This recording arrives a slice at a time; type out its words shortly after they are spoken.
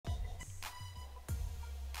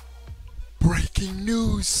Breaking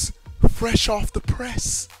news, fresh off the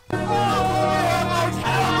press. Obi-Wan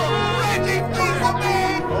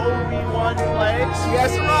plays.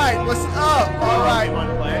 Yes, right. What's up? All right.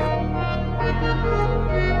 Obi-Wan plays.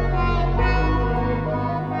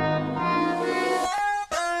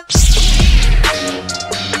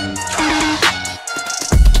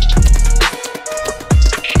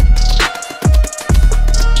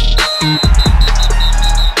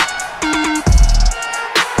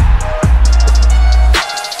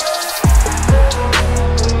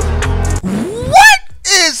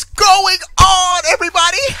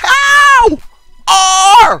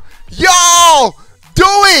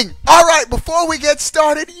 Before we get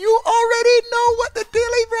started, you already know what the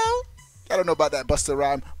dealie, bro. I don't know about that Busta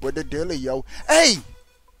Rhyme with the dealie, yo. Hey,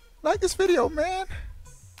 like this video, man.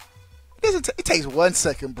 It takes 1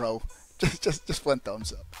 second, bro. Just one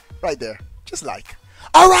thumbs up, right there. Just like.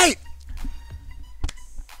 All right.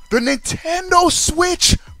 The Nintendo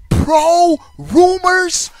Switch Pro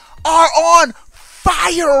rumors are on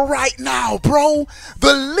fire right now, bro.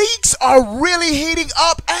 The leaks are really heating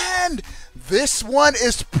up, and this one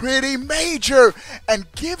is pretty major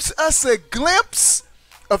and gives us a glimpse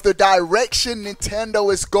of the direction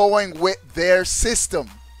Nintendo is going with their system.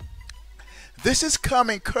 This is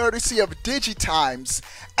coming courtesy of Digitimes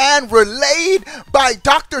and relayed by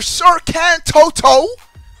Dr. Serkan Toto,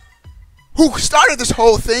 who started this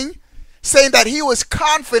whole thing, saying that he was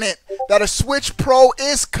confident that a Switch Pro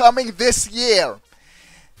is coming this year.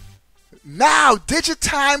 Now,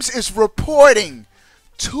 Digitimes is reporting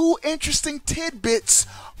two interesting tidbits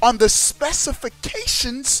on the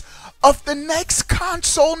specifications of the next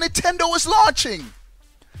console Nintendo is launching.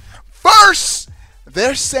 First,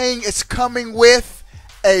 they're saying it's coming with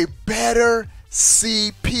a better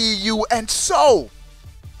CPU. And so,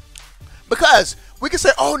 because we can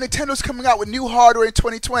say, oh, Nintendo's coming out with new hardware in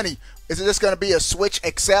 2020. Is it just going to be a Switch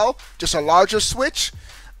XL, just a larger Switch?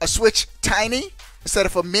 A Switch Tiny instead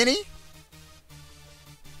of a Mini?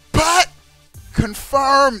 But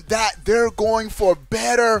confirm that they're going for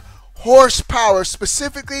better horsepower.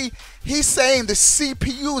 Specifically, he's saying the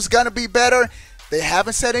CPU is going to be better. They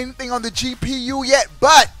haven't said anything on the GPU yet,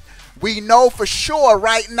 but we know for sure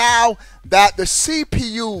right now that the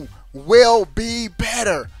CPU will be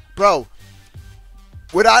better. Bro,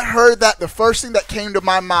 when I heard that, the first thing that came to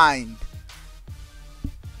my mind,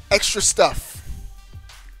 extra stuff,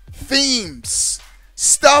 themes,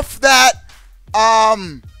 stuff that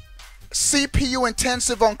CPU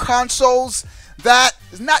intensive on consoles that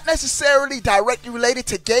is not necessarily directly related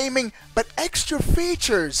to gaming, but extra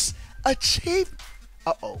features. I just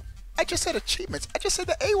said achievements. I just said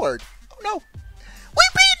the A word. Oh no. We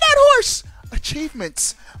beat that horse.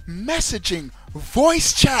 Achievements, messaging,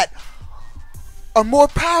 voice chat. A more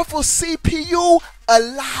powerful CPU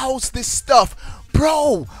allows this stuff.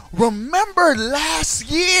 Bro, remember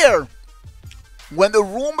last year when the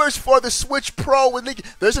rumors for the Switch Pro were leaking?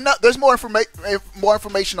 There's more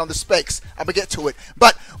information on the specs. I'm gonna get to it,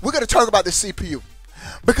 but we're gonna talk about the CPU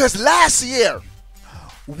because last year,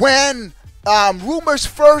 when rumors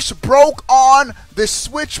first broke on the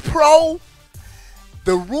Switch Pro,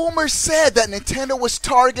 the rumors said that Nintendo was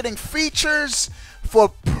targeting features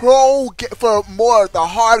for more the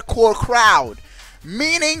hardcore crowd,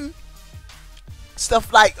 meaning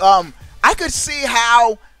stuff like I could see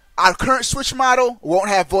how our current Switch model won't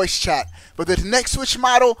have voice chat, but the next Switch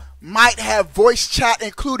model might have voice chat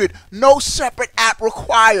included. No separate app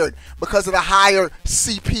required because of the higher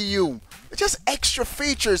CPU. Just extra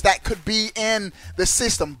features that could be in the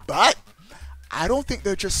system. But I don't think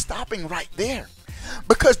they're just stopping right there,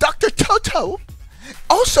 because Dr. Toto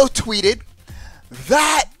also tweeted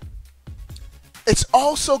that it's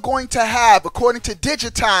also going to have, according to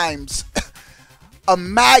Digitimes, a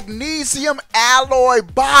magnesium alloy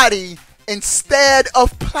body instead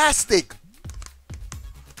of plastic.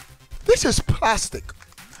 This is plastic.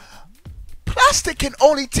 Plastic can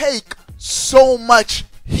only take so much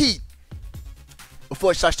heat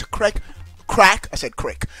before it starts to crack,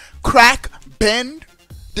 bend,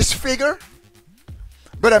 disfigure.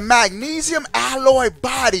 But a magnesium alloy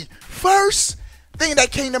body, first thing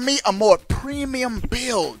that came to me, a more premium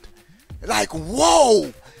build. Like,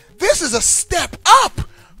 whoa, this is a step up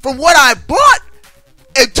from what I bought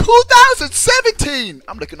in 2017.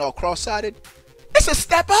 I'm looking all cross-sided. It's a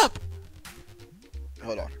step up.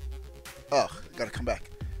 Hold on. Ugh, gotta come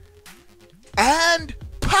back. And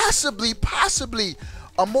possibly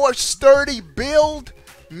a more sturdy build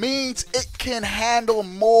means it can handle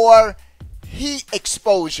more heat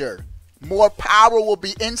exposure. More power will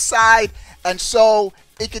be inside, and so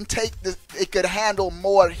it can handle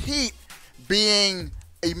more heat being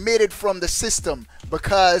emitted from the system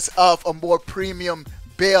because of a more premium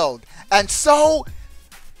build. And so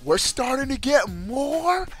we're starting to get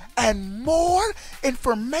more and more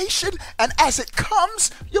information, and as it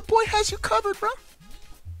comes, your boy has you covered, bro.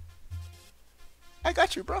 I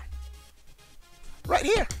got you, bro. Right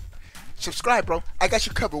here. Subscribe, bro. I got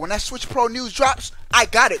you covered. When that Switch Pro news drops, I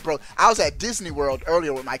got it, bro. I was at Disney World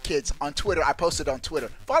earlier with my kids on Twitter. I posted on Twitter.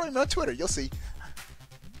 Follow me on Twitter. You'll see.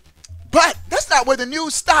 But that's not where the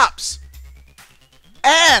news stops.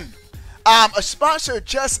 And a sponsor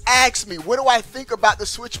just asked me, what do I think about the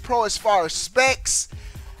Switch Pro as far as specs?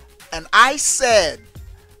 And I said,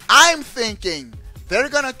 I'm thinking they're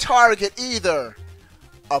going to target either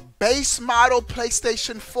a base model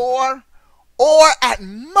PlayStation 4 or at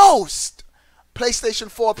most PlayStation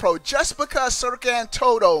 4 Pro, just because Serkan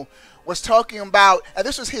Toto was talking about, and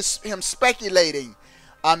this was him speculating,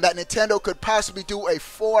 that Nintendo could possibly do a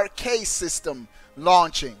 4K system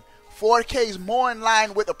launching. 4K is more in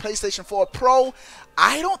line with the PlayStation 4 Pro.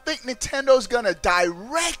 I don't think Nintendo's going to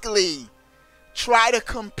directly try to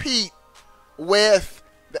compete with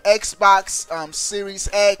the Xbox Series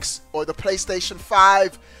X or the PlayStation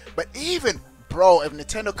 5. But even, bro, if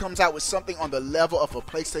Nintendo comes out with something on the level of a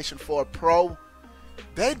PlayStation 4 Pro,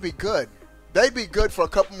 they'd be good. They'd be good for a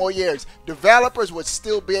couple more years. Developers would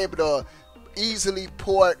still be able to easily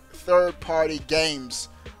port third-party games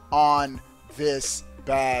on this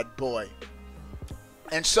bad boy.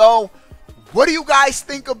 And so, what do you guys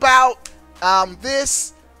think about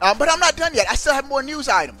this? But I'm not done yet. I still have more news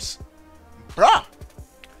items. Bruh,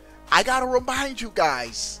 I gotta remind you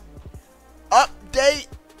guys, update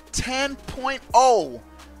 10.0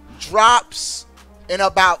 drops in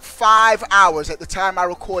about 5 hours at the time I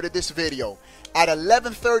recorded this video. At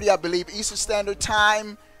 11:30, I believe, Eastern Standard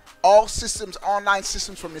Time, all systems, online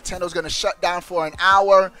systems from Nintendo is going to shut down for an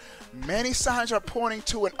hour. Many signs are pointing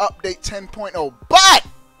to an update 10.0. But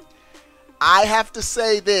I have to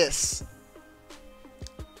say this.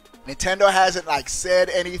 Nintendo hasn't said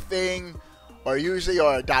anything, or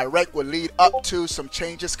a direct will lead up to some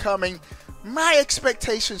changes coming. My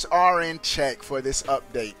expectations are in check for this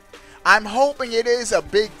update. I'm hoping it is a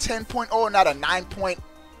big 10.0, not a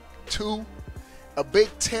 9.2. A big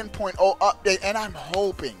 10.0 update, and I'm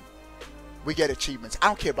hoping we get achievements. I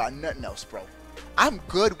don't care about nothing else, bro. I'm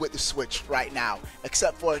good with the Switch right now,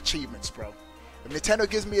 except for achievements, bro. If Nintendo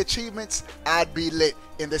gives me achievements, I'd be lit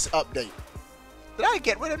in this update. Did I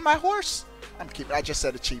get rid of my horse? I just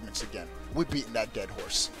said achievements again. We're beating that dead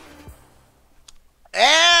horse.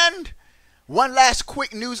 And one last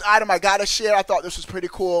quick news item I gotta share. I thought this was pretty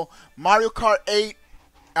cool. Mario Kart 8.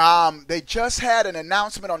 They just had an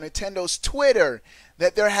announcement on Nintendo's Twitter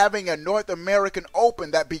that they're having a North American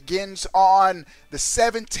Open that begins on the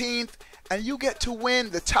 17th, and you get to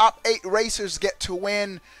win, the top 8 racers get to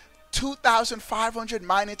win 2,500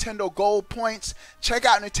 My Nintendo Gold points. Check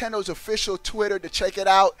out Nintendo's official Twitter to check it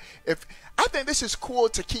out. I think this is cool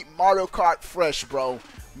to keep Mario Kart fresh, bro.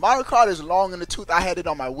 Mario Kart is long in the tooth. I had it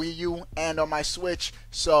on my Wii U and on my Switch,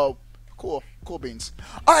 so cool beans.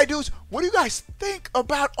 Alright, dudes, what do you guys think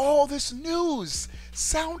about all this news?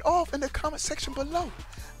 Sound off in the comment section below.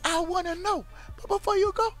 I want to know. But before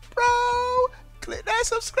you go, bro, click that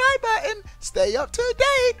subscribe button. Stay up to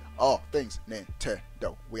date. All things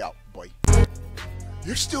Nintendo. We out, boy.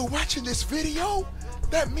 You're still watching this video?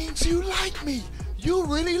 That means you like me. You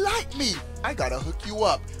really like me. I gotta hook you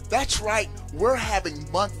up. That's right, we're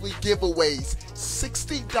having monthly giveaways.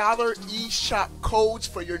 $60 eShop codes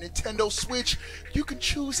for your Nintendo Switch. You can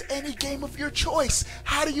choose any game of your choice.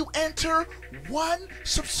 How do you enter? 1,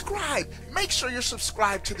 subscribe. Make sure you're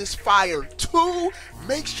subscribed to this fire. 2,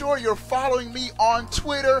 make sure you're following me on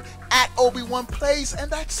Twitter at Obi1Plays,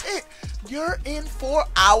 and that's it. You're in for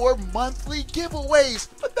our monthly giveaways.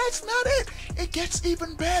 But that's not it. It gets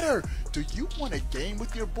even better. Do you want to game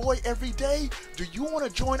with your boy every day? Do you want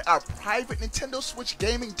to join our private Nintendo Switch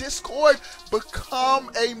Gaming Discord?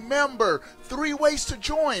 Become a member. 3 ways to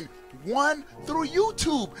join. 1, through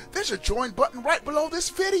YouTube. There's a join button right below this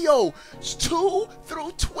video. 2,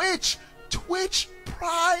 through Twitch. Twitch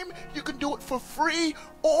Prime, you can do it for free,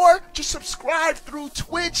 or just subscribe through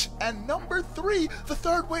Twitch. And number 3, the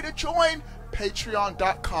third way to join,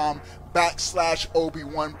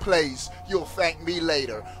 patreon.com/Obi1Plays. You'll thank me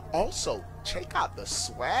later. Also, check out the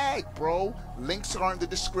swag, bro. Links are in the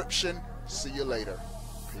description. See you later.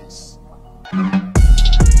 Peace.